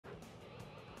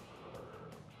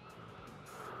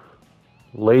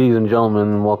Ladies and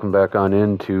gentlemen, welcome back on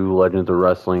into Legends of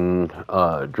Wrestling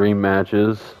Dream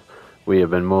Matches. We have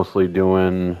been mostly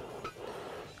doing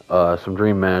some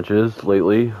Dream Matches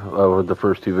lately with the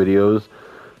first two videos.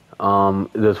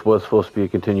 This was supposed to be a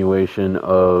continuation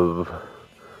of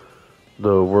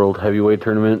the World Heavyweight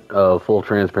Tournament. Full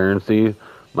transparency,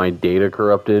 my data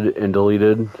corrupted and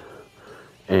deleted,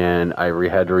 and I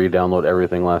had to re-download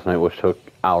everything last night, which took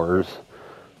hours,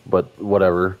 but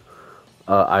whatever.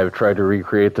 I've tried to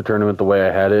recreate the tournament the way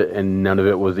I had it, and none of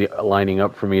it was lining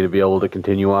up for me to be able to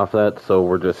continue off that, so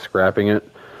we're just scrapping it.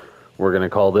 We're going to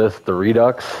call this the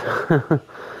Redux.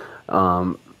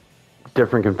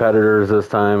 Different competitors this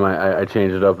time. I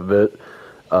changed it up a bit.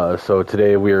 So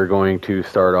today we are going to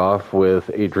start off with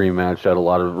a dream match that a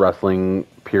lot of wrestling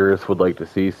purists would like to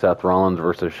see. Seth Rollins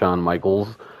versus Shawn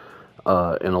Michaels.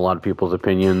 In a lot of people's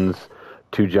opinions,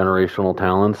 two generational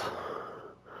talents.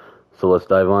 So let's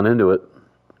dive on into it.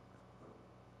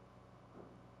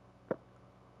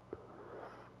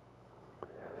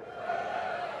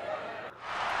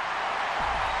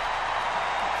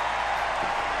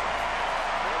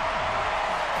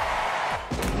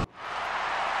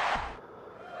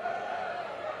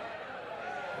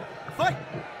 Fight!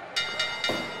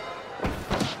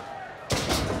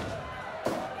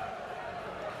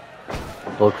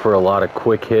 Look for a lot of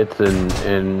quick hits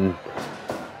and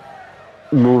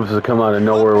moves that come out of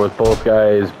nowhere, with both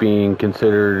guys being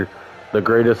considered the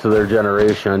greatest of their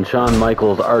generation. Shawn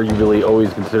Michaels arguably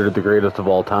always considered the greatest of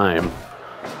all time.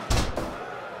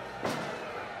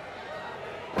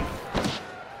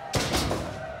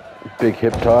 Big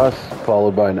hip toss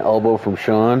followed by an elbow from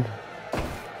Shawn.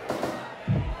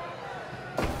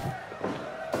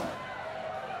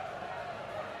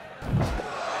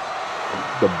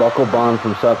 The buckle bomb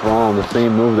from Seth Rollins, the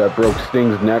same move that broke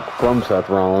Sting's neck from Seth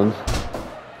Rollins.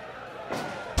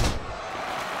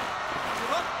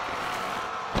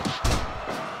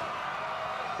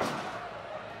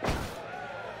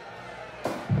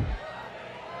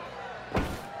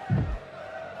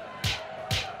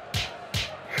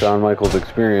 Shawn Michaels'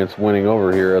 experience winning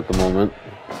over here at the moment.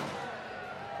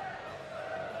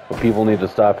 What people need to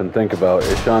stop and think about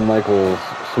is Shawn Michaels'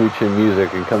 sweet chin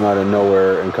music and come out of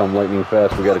nowhere and come lightning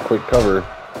fast. We got a quick cover,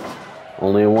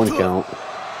 only a 1 count.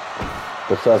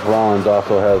 But Seth Rollins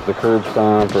also has the curb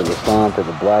stomp or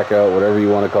the blackout, whatever you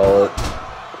want to call it.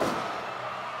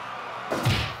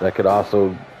 That could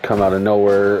also come out of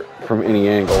nowhere from any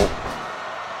angle.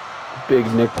 Big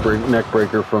neck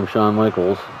breaker from Shawn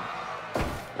Michaels.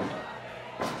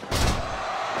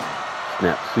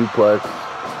 Snap suplex,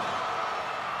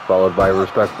 followed by a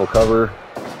respectful cover.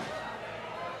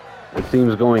 It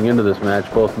seems going into this match,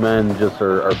 both men just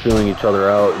are feeling each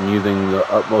other out and using the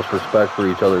utmost respect for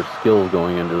each other's skills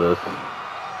going into this.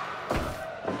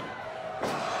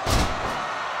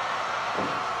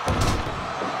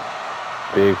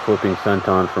 Big flipping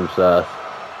senton from Seth.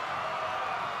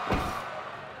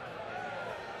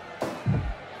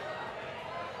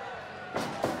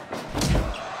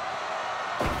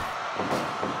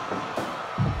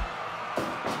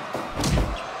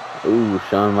 Ooh,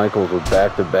 Shawn Michaels with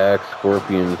back-to-back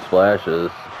scorpion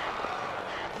splashes.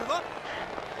 Give up!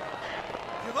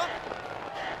 Give up!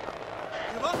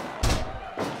 Give up!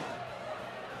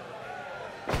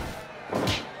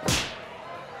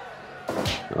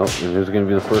 Oh, and who's going to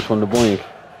be the first one to blink?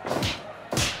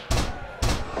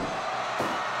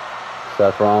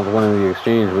 Seth Rollins winning the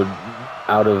exchange, but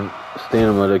out of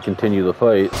stamina to continue the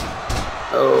fight.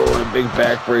 Oh, and a big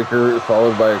backbreaker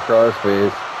followed by a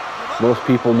crossface. Most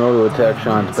people know to attack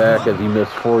Shawn's back, as he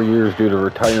missed 4 years due to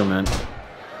retirement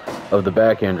of the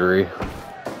back injury.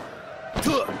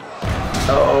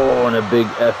 Oh, and a big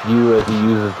FU as he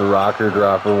uses the rocker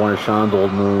dropper, one of Shawn's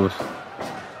old moves.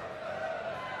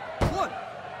 1,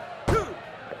 2.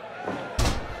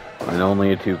 And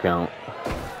only a 2 count.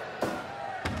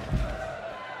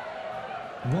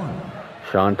 1,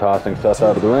 Shawn tossing Seth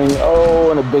out of the ring. Oh,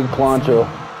 and a big plancha.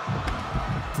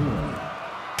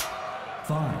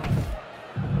 4, 5,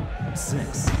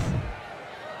 6,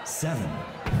 7,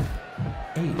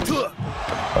 8, 10,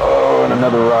 Oh, and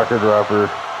another rocker dropper.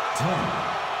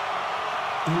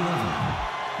 11,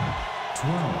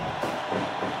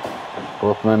 12.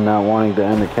 Both men not wanting to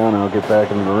end the count out, get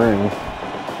back into the ring.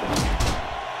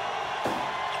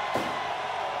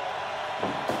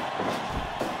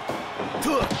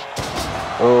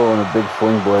 Oh, and a big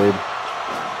sling blade.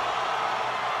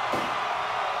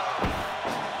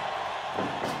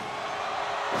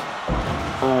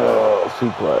 Oh,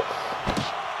 suplex.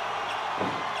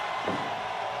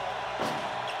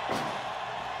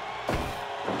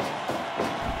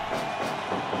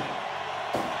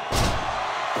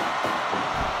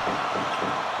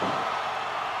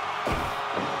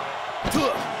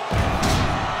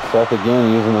 Seth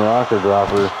again using the rocker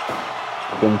dropper.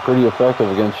 Been pretty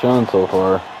effective against Sean so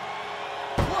far.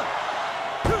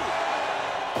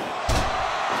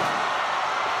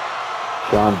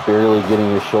 Sean barely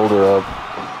getting his shoulder up.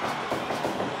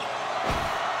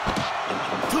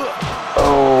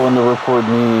 Oh, and the ripcord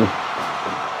knee.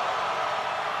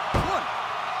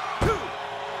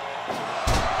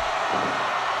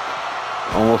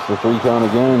 Almost the 3 count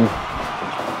again.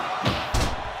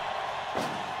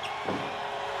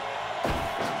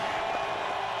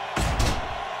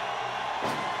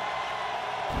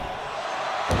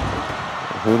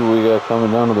 Who do we got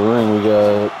coming down to the ring? We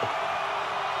got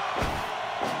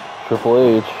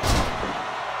Triple H,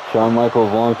 Shawn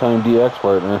Michaels' longtime DX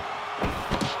partner.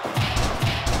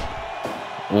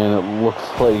 And it looks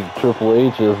like Triple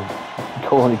H is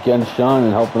going against Shawn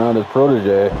and helping out his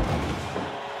protege.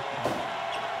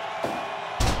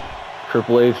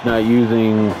 Triple H not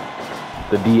using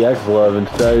the DX love.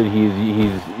 Instead,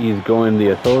 he's going the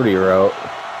authority route.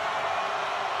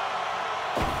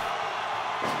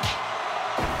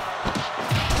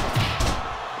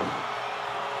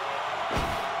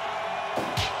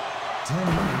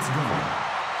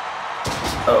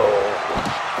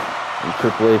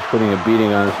 Triple H putting a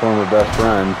beating on his former best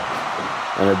friend,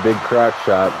 and a big crotch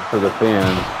shot for the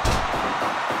fans.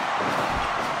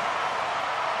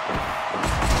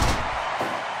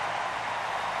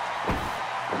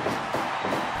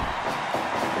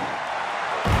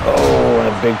 Oh, and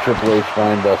a big Triple H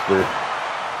spine buster.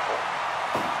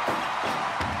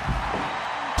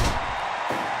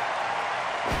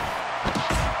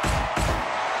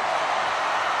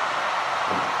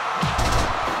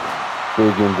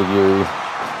 Big enziguri.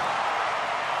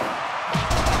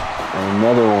 And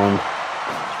another one.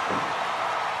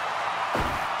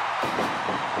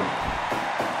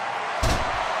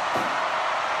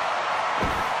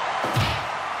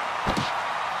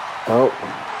 Oh,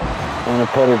 and a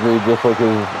pedigree just like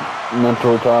his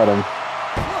mentor taught him.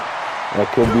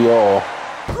 That could be all.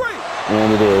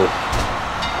 And it is.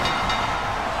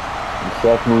 And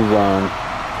Seth moves on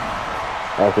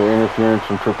after interference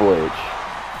from Triple H.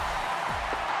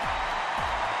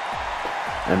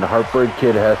 And the Heartbreak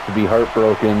Kid has to be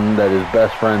heartbroken that his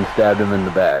best friend stabbed him in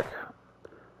the back.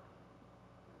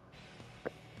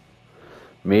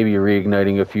 Maybe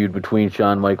reigniting a feud between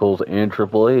Shawn Michaels and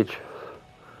Triple H.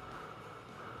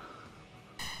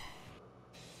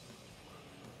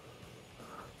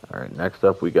 Alright, next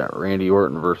up we got Randy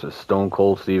Orton versus Stone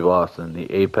Cold Steve Austin.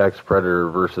 The Apex Predator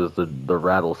versus the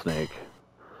Rattlesnake.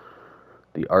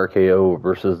 The RKO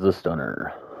versus the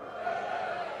Stunner.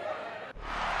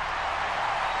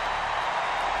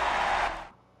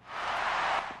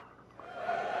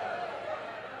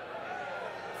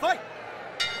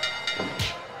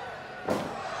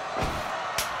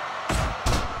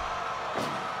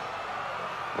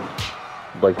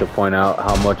 I'd like to point out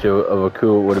how much of a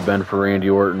coup it would have been for Randy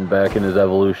Orton back in his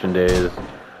Evolution days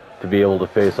to be able to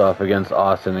face off against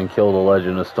Austin and kill the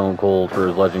legend of Stone Cold for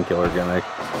his Legend Killer gimmick.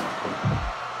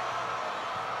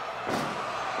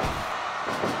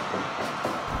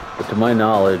 But to my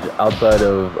knowledge, outside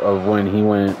of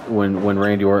when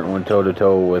Randy Orton went toe to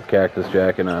toe with Cactus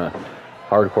Jack in a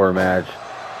hardcore match,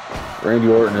 Randy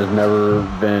Orton has never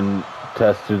been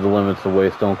test to the limits the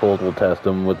way Stone Cold will test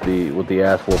him with the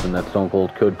ass whooping that Stone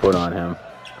Cold could put on him.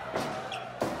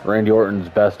 Randy Orton's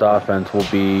best offense will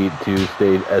be to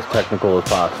stay as technical as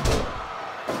possible.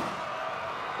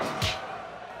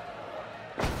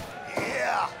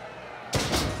 Yeah.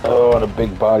 Oh, and a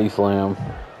big body slam.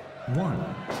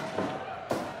 1.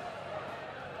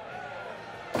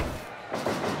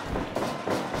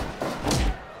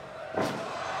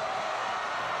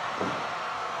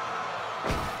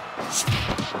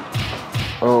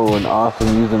 Oh, and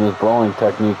Austin using his brawling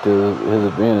technique to his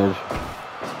advantage.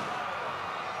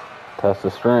 Test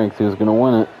of strength, who's going to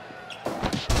win it?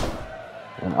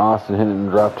 And Austin hit it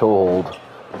and drop toe hold.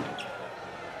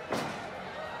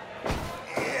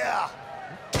 Yeah.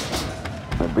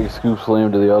 A big scoop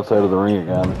slam to the outside of the ring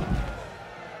again.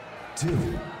 2.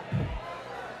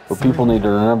 What people need to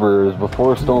remember is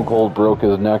before Stone Cold broke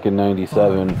his neck in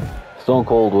 '97, Stone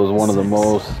Cold was one of the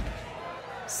most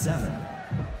 7.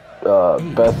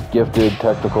 best gifted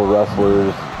technical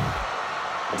wrestlers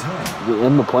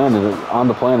on the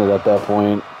planet at that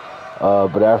point.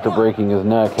 But after breaking his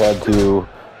neck, had to,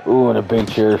 and a big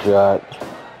chair shot.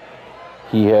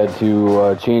 He had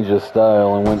to change his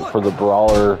style and went for the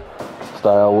brawler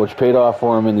style, which paid off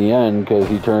for him in the end because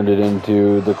he turned it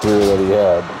into the career that he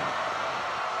had.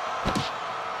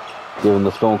 Giving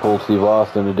the Stone Cold Steve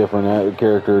Austin a different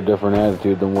character, a different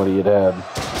attitude than what he had had.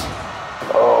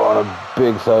 Oh, and a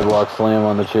big sidewalk slam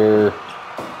on the chair.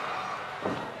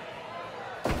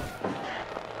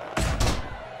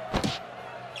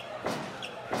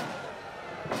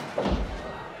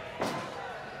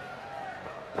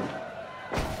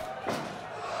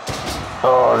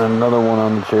 and another one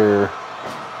on the chair.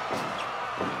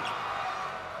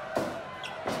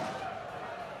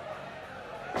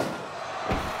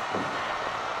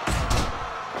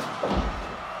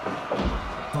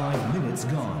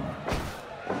 Gone.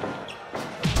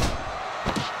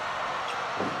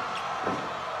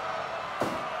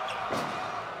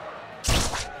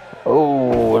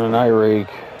 Oh, and an eye rake.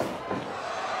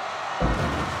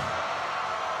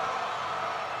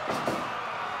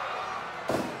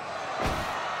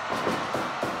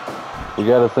 You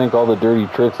gotta think all the dirty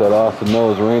tricks that Austin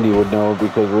knows Randy would know,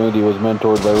 because Randy was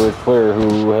mentored by Ric Flair,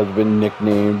 who has been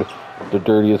nicknamed the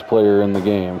dirtiest player in the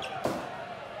game.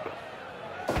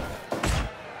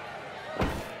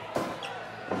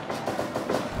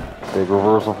 Big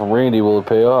reversal from Randy. Will it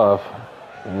pay off?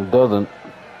 And it doesn't.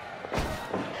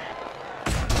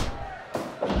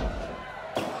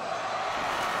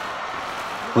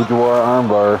 Fujiwara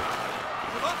armbar.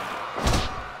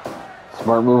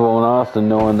 Smart move on Austin,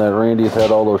 knowing that Randy's had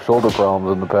all those shoulder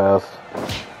problems in the past.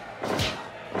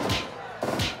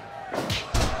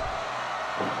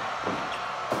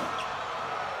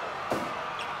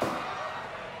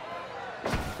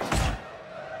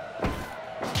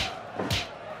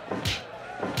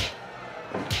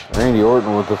 Randy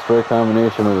Orton with a straight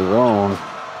combination of his own.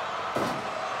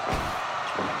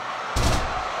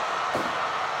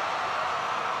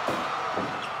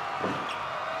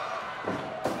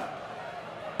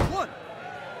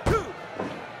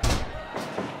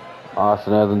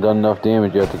 Austin hasn't done enough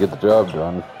damage yet to get the job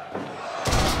done.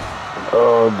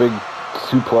 Oh, a big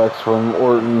suplex from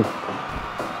Orton.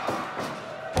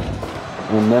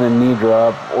 And then a knee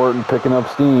drop. Orton picking up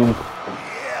steam.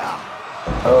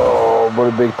 Oh,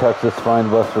 what a big Texas spine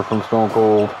buster from Stone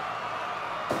Cold.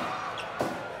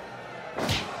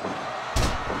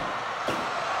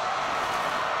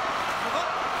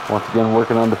 Once again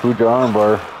working on the Fuji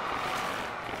armbar.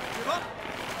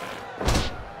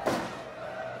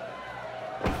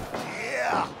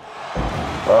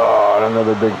 Oh, and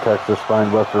another big Texas spine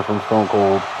buster from Stone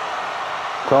Cold.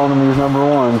 Telling him he's number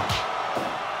one.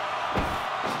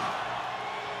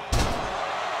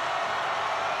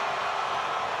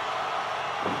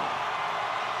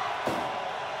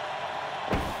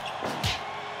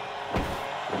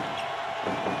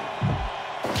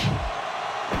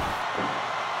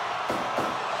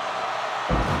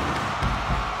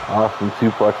 Austin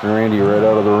suplexing Randy right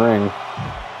out of the ring.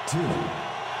 2.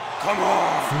 Come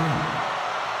on. 3.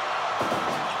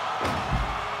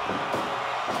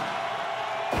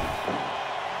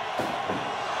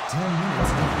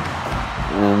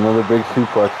 And another big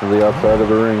suplex to the outside of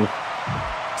the ring.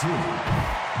 2, 3,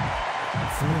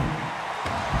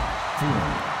 4,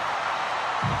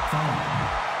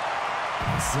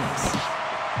 5, 6,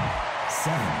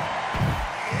 7,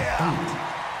 8,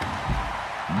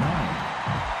 9,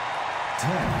 10,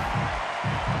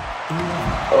 11.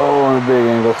 Oh, and a big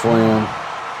angle slam.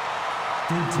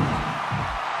 13,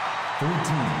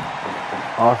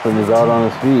 14. Austin is out on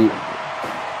his feet,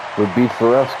 but beats the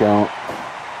ref's count.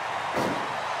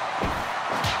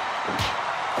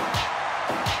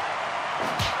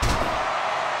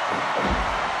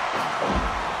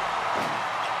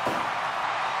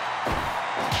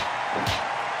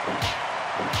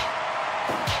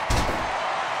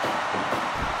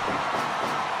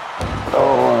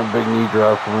 Oh, and a big knee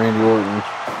drop from Randy Orton.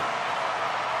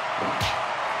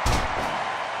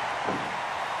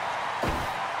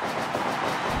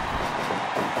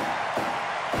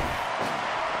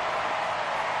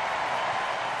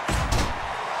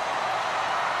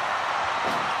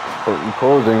 Orton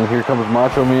closing. Here comes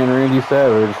Macho Man Randy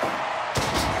Savage.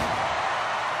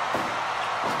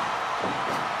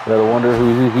 Gotta wonder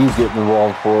who he's getting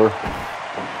involved for.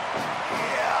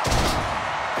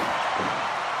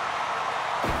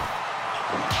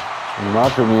 And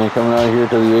Macho Man coming out here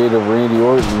to the aid of Randy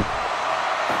Orton.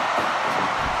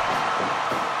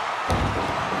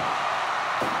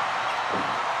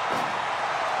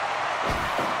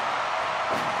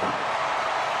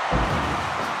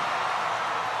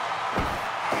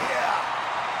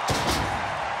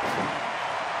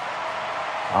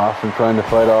 Austin trying to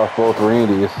fight off both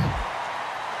Randys,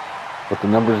 but the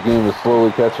numbers game is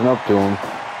slowly catching up to him.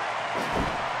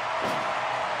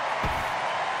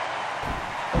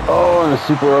 Oh, and a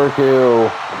super RKO.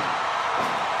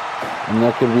 And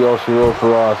that could be all she wrote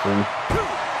for Austin.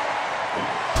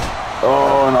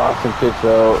 Oh, and Austin kicks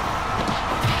out.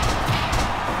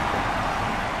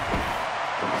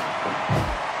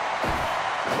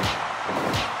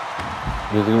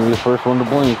 He's going to be the first one to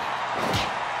blink.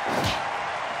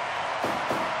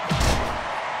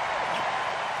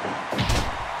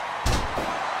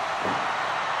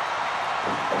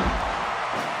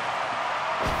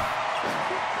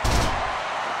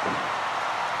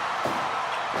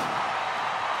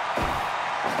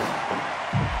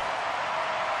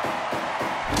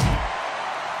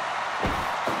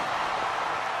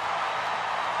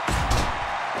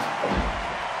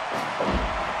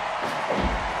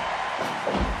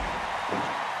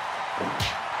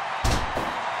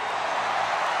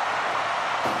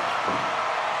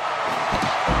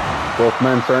 Both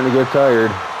men starting to get tired.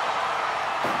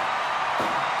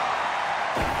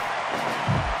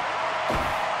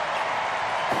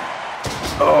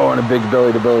 Oh, and a big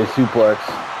belly-to-belly suplex.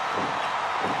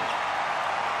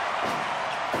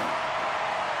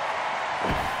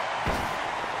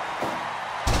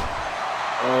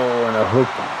 Oh, and a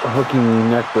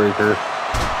hooking neck breaker.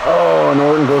 Oh, and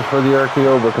Orton goes for the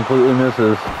RKO, but completely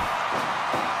misses.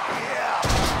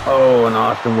 Oh, and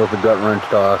Austin with the gut wrench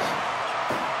toss.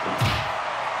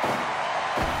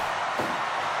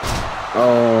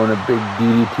 Oh, and a big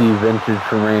DDT vintage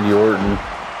from Randy Orton,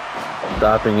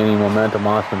 stopping any momentum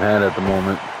Austin had at the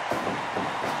moment.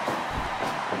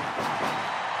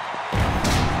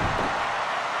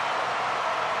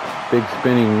 Big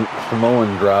spinning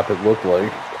Samoan drop, it looked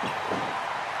like.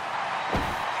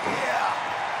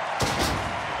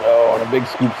 Oh, and a big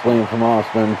scoop slam from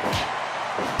Austin.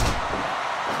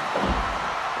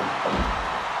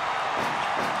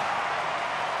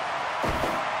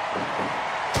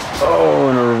 Oh,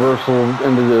 and a reversal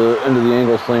into the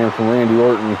angle slam from Randy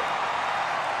Orton.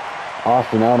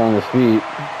 Austin out on his feet.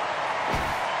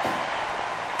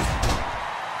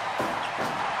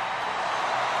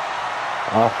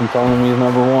 Austin telling him he's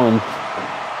number one.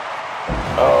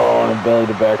 Oh, and a belly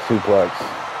to back suplex.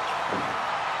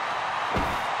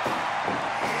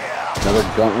 Another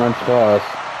gut wrench toss.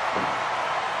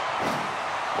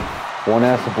 One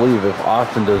has to believe if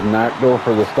Austin does not go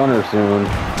for the stunner soon.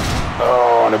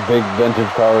 Oh, and a big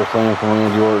vintage power slam from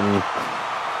Randy Orton.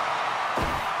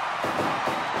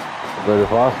 But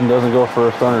if Austin doesn't go for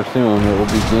a stunner soon, it will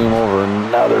be game over.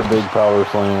 Another big power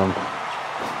slam.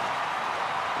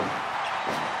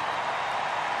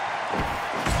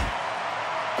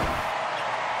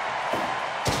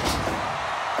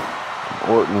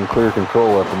 Orton in clear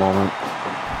control at the moment.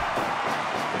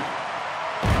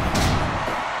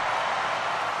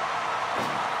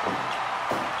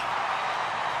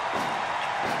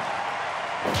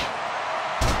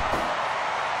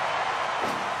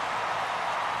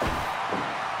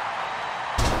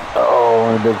 Oh,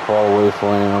 and a big fall away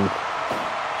slam.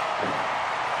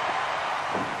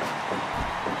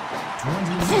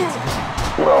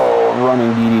 Oh,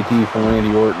 running DDT from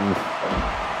Randy Orton.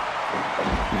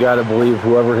 You gotta believe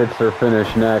whoever hits their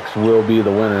finish next will be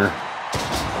the winner.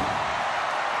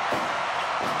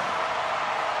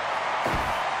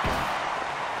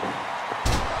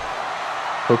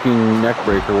 Hooking neck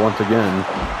breaker once again.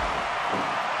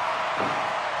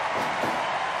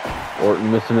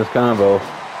 Orton missing his combo.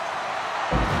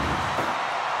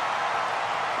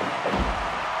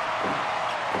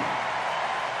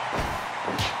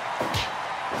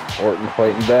 Orton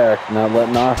fighting back, not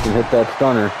letting Austin hit that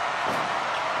stunner.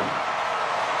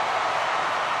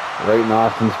 Right in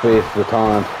Austin's face, the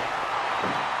taunt.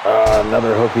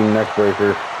 Another hooking neck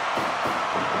breaker.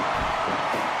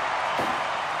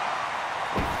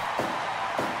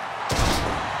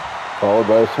 Followed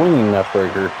by a swinging neck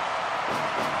breaker.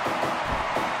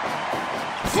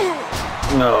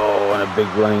 No, and a big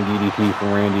running DDT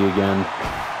from Randy again.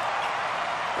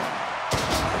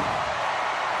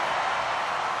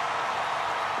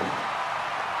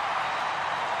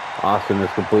 Austin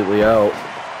is completely out.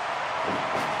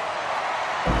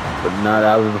 But not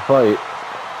out of the fight.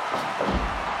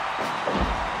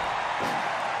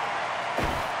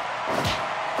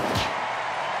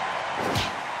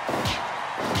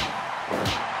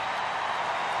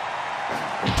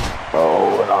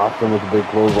 Oh, and Austin with a big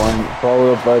clothesline,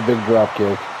 followed up by a big drop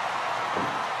kick.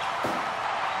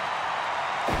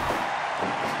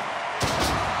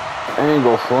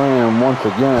 Angle slam once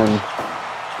again.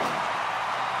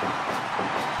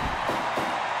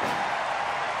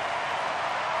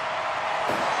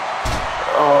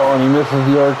 And he misses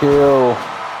the RKO.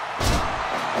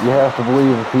 You have to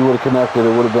believe if he would have connected,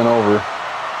 it would have been over.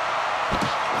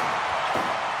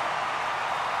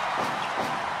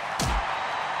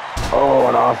 Oh,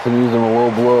 and Austin using a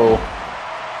low blow.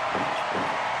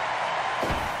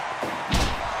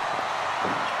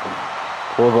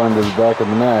 Clothesline to the back of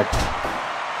the neck.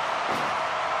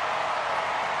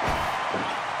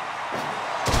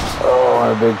 Oh,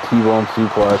 and a big T-bone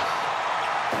suplex.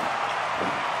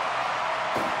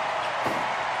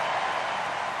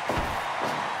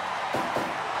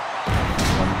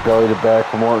 Belly to back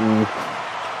from Orton.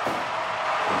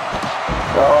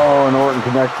 Oh, and Orton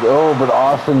connects. Oh, but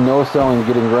Austin no selling,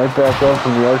 getting right back up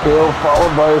from the RKO,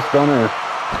 followed by a stunner.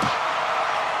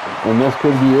 And this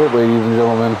could be it, ladies and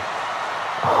gentlemen.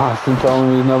 Austin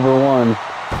telling me he's number one.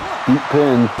 Deep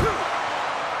pin.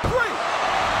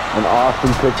 And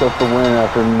Austin picks up the win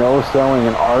after no selling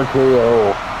an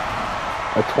RKO.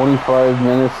 At 25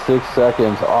 minutes, 6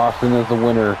 seconds, Austin is the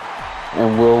winner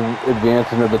and will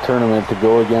advance into the tournament to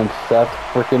go against Seth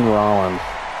frickin' Rollins.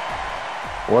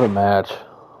 What a match.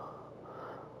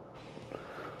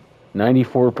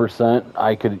 94%.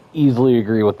 I could easily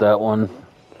agree with that one.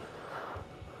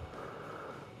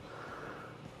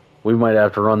 We might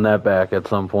have to run that back at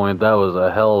some point. That was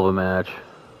a hell of a match.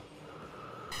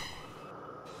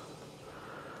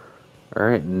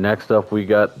 Alright, next up we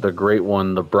got the great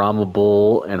one, the Brahma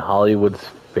Bull and Hollywood's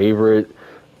favorite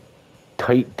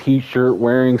tight t-shirt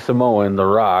wearing Samoan, The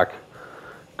Rock,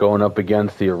 going up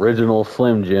against the original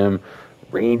Slim Jim,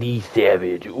 Randy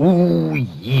Savage. Ooh,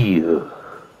 yeah.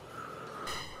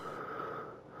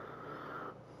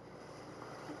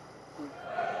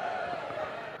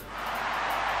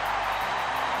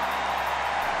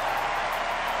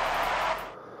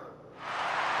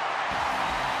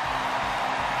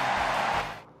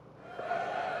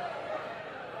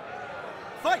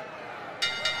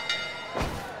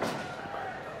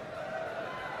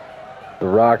 The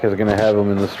Rock is going to have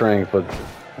him in the strength, but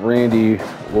Randy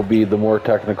will be the more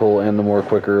technical and the more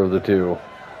quicker of the two.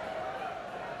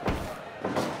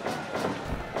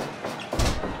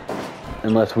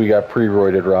 Unless we got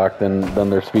pre-roided Rock, then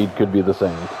their speed could be the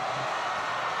same.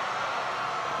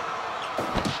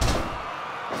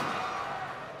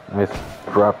 Nice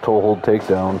drop toe hold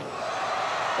takedown.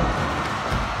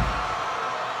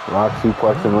 Rock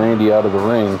suplexing Randy out of the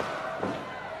ring.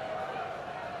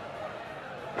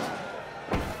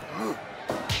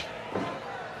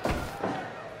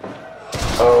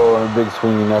 Oh, and a big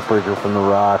swinging neck breaker from The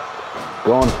Rock.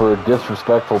 Going for a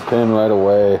disrespectful pin right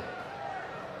away.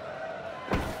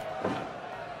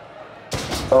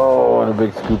 Oh, and a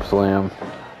big scoop slam.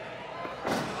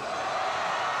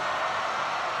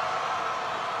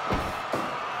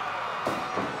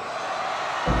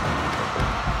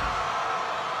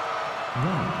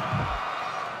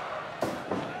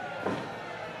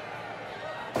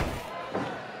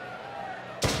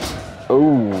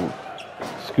 Oh,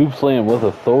 scoop slam with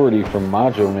authority from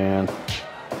Macho Man.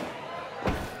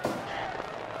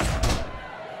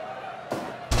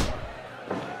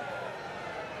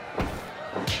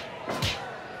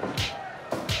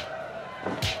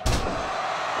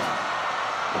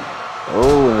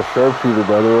 Oh, and a sharpshooter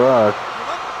by The Rock.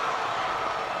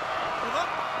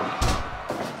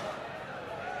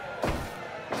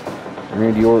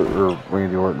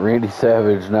 Randy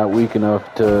Savage not weak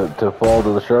enough to fall to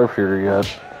the sharpshooter yet.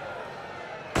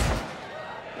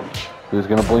 Who's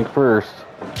gonna blink first?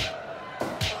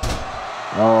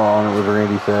 Oh, and it was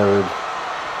Randy Savage.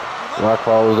 Rock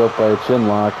follows up by a chin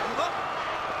lock.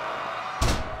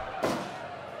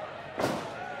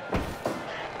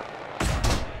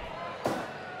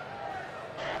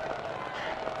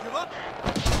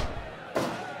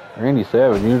 Randy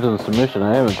Savage using a submission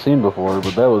I haven't seen before,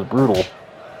 but that was brutal.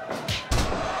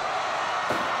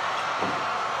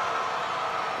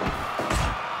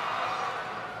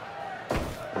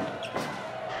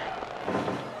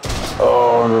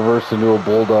 Oh, and reversed into a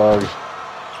bulldog.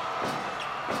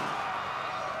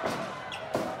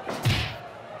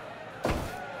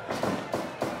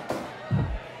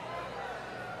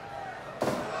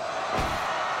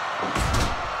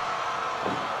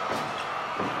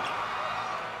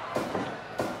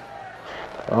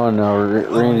 Oh no,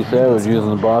 Randy Savage using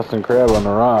the Boston Crab on The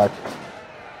Rock.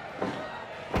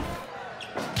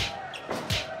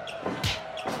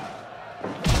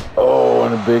 Oh,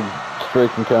 and a big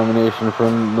striking combination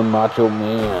from the Macho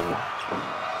Man.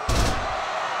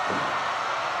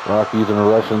 Rock using a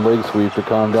Russian leg sweep to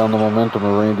calm down the momentum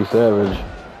of Randy Savage.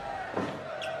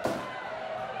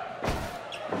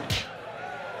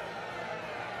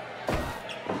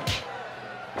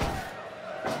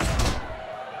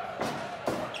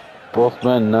 Both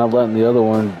men not letting the other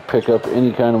one pick up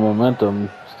any kind of momentum,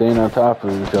 staying on top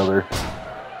of each other.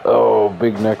 Oh,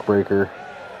 big neck breaker.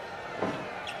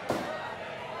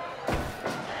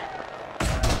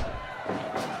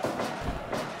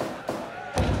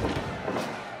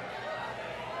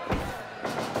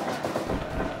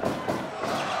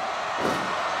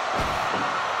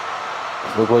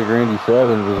 Looked like Randy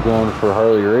Savage was going for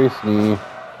Harley Race knee.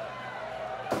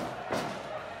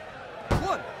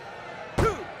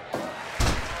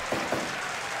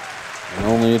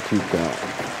 Only a 2 count.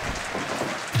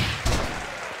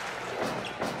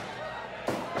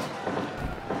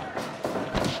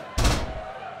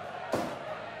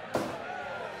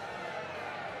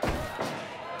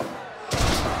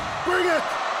 Bring it!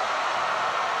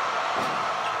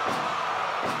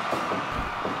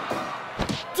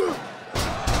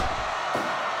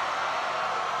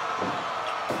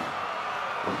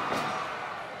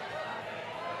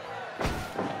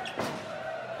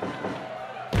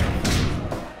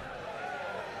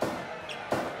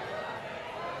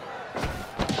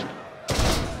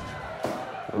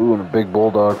 Ooh, and a big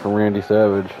bulldog from Randy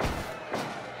Savage.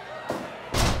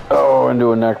 Oh,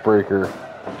 into a neck breaker.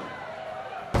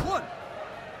 1,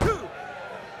 2.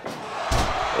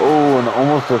 Oh, and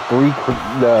almost a three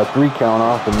count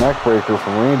off the neck breaker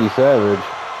from Randy Savage.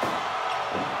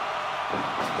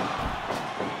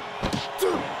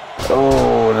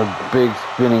 Oh, and a big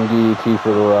spinning DDT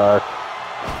for The Rock.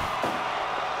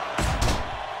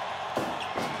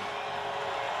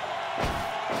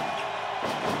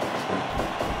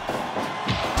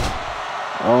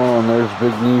 Oh, and there's a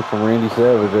big knee from Randy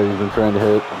Savage that he's been trying to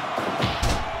hit.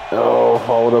 Oh,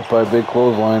 followed up by a big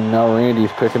clothesline. Now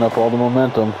Randy's picking up all the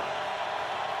momentum.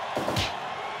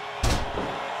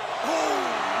 Oh,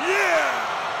 yeah!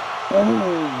 Oh,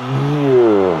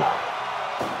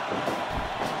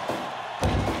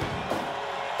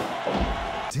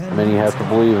 yeah. Many have to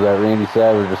believe that Randy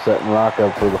Savage is setting Rock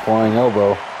up for the flying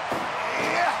elbow.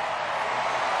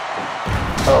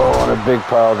 Oh, and a big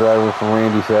pile driver from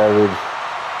Randy Savage.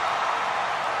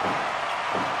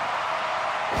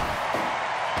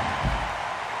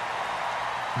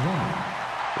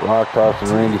 Rock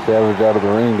tossing Randy Savage out of the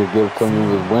ring to give some of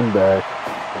his win back.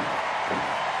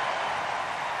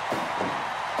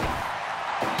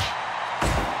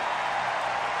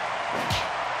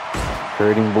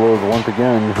 Trading blows once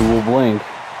again. Who will blink?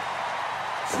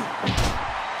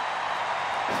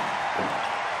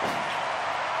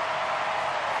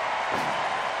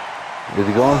 Is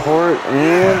he going for it?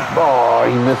 And oh,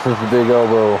 he misses the big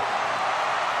elbow.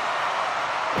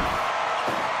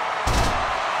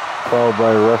 Followed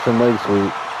by a Russian leg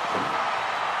sweep.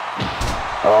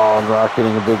 Oh, and Rock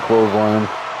hitting a big clothesline.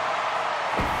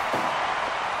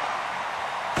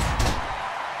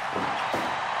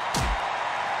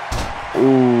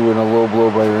 Ooh, and a low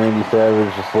blow by Randy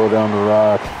Savage to slow down The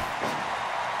Rock.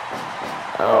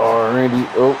 Oh, Randy,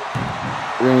 you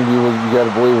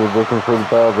gotta believe, was looking for the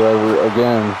pile driver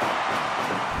again.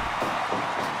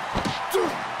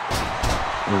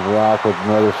 And Rock with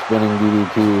another spinning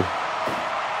DDT.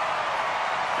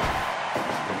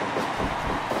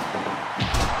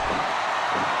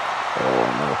 Oh,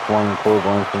 another flying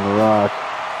clothesline from The Rock.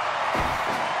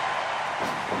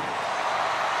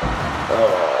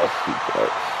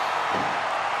 Suplex.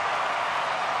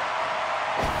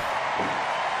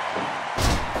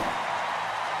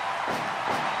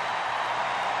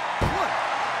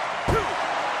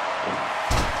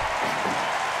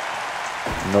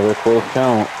 Another close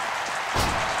count.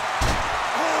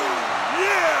 Oh,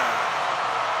 yeah!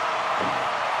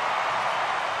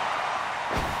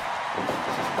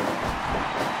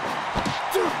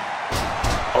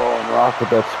 Oh, and Rock with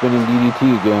that spinning DDT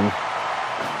again.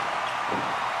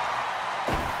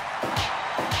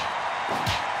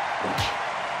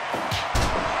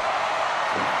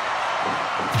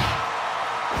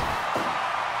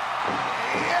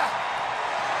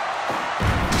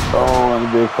 Oh, and a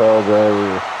big pile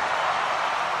driver.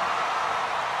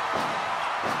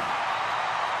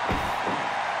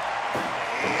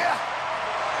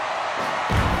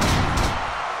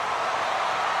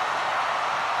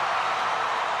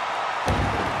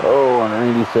 Oh, and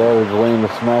Randy Savage laying the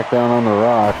smackdown on The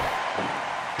Rock.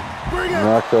 And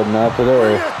Rock said, not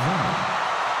today.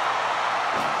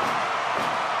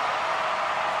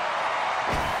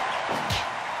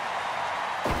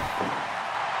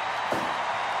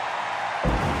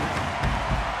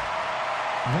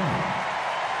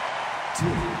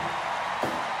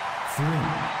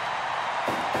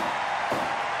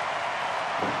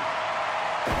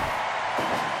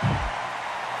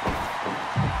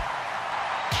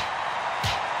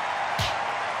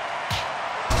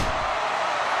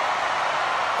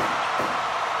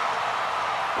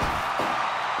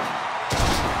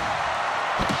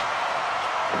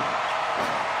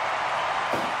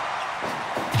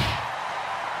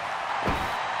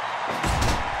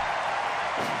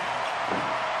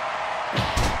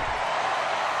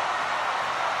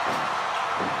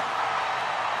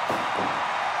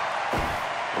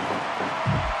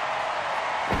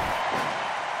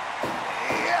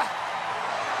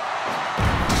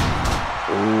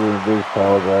 Ooh, a big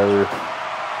pile driver.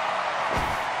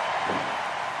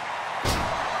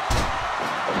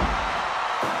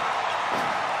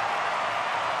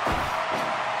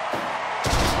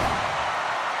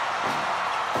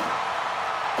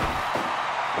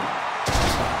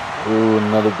 Ooh,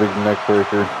 another big neck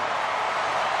breaker.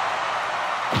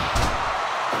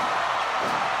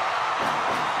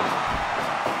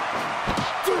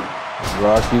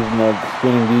 Rock using that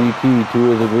spinning DDT to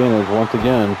his advantage once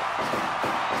again.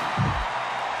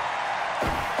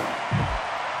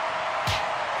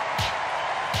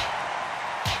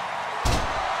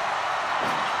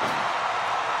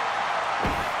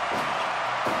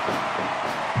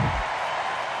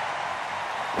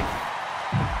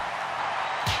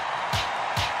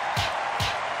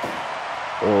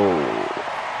 Oh.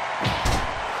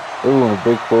 Ooh, and a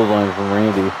big clothesline from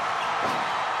Randy.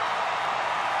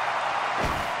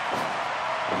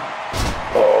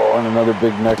 Oh, and another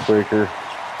big neck breaker.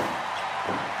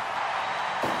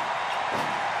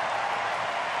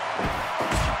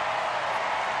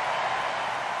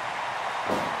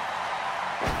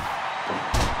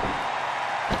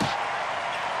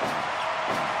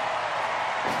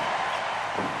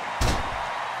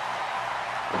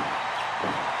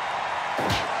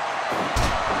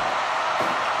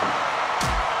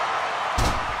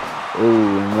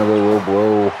 Ooh, another low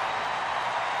blow.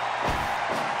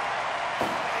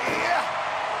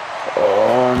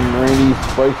 Oh, and Randy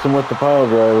spikes him with the pile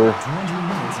driver. 20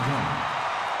 minutes gone.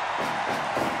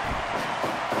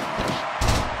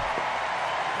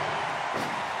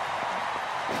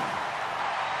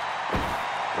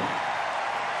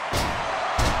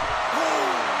 Oh,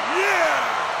 yeah!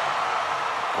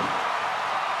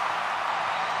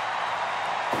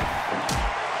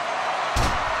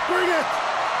 Bring it!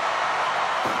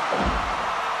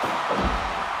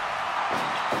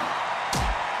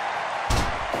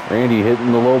 Randy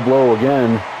hitting the low blow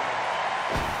again.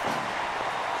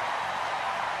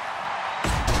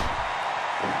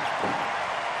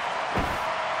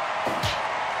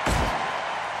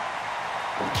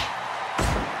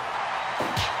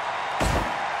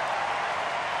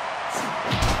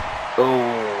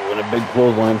 Oh, and a big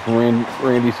clothesline from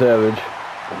Randy Savage.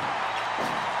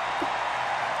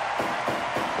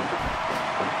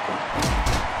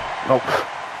 Nope.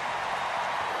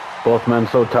 Both men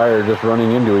so tired just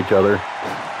running into each other.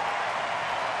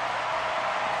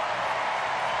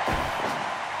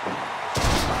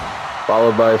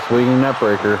 Followed by a swinging net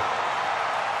breaker.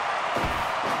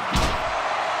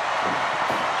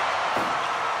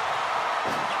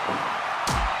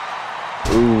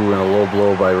 Ooh, and a low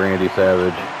blow by Randy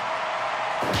Savage.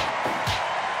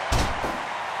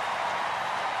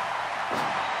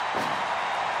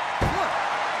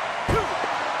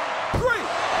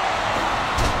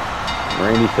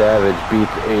 Randy Savage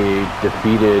beats a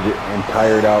defeated and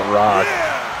tired out Rock.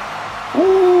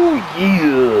 Ooh,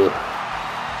 yeah!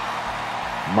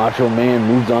 Macho Man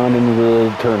moves on into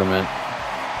the tournament.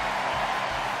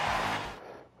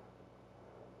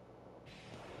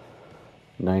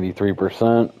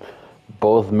 %.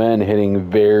 Both men hitting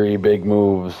very big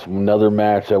moves. Another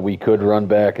match that we could run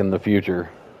back in the future.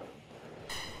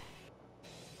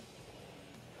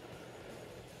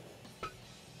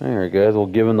 Alright guys, well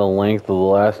given the length of the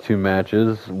last two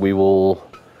matches, we will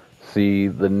see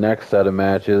the next set of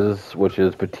matches, which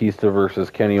is Batista versus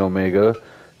Kenny Omega,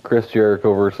 Chris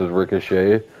Jericho versus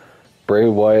Ricochet, Bray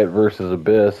Wyatt versus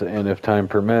Abyss, and if time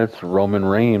permits, Roman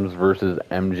Reigns versus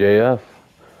MJF.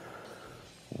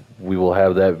 We will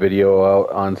have that video out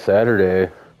on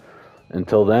Saturday.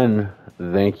 Until then,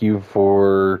 thank you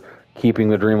for keeping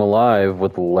the dream alive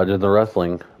with Legends of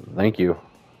Wrestling. Thank you.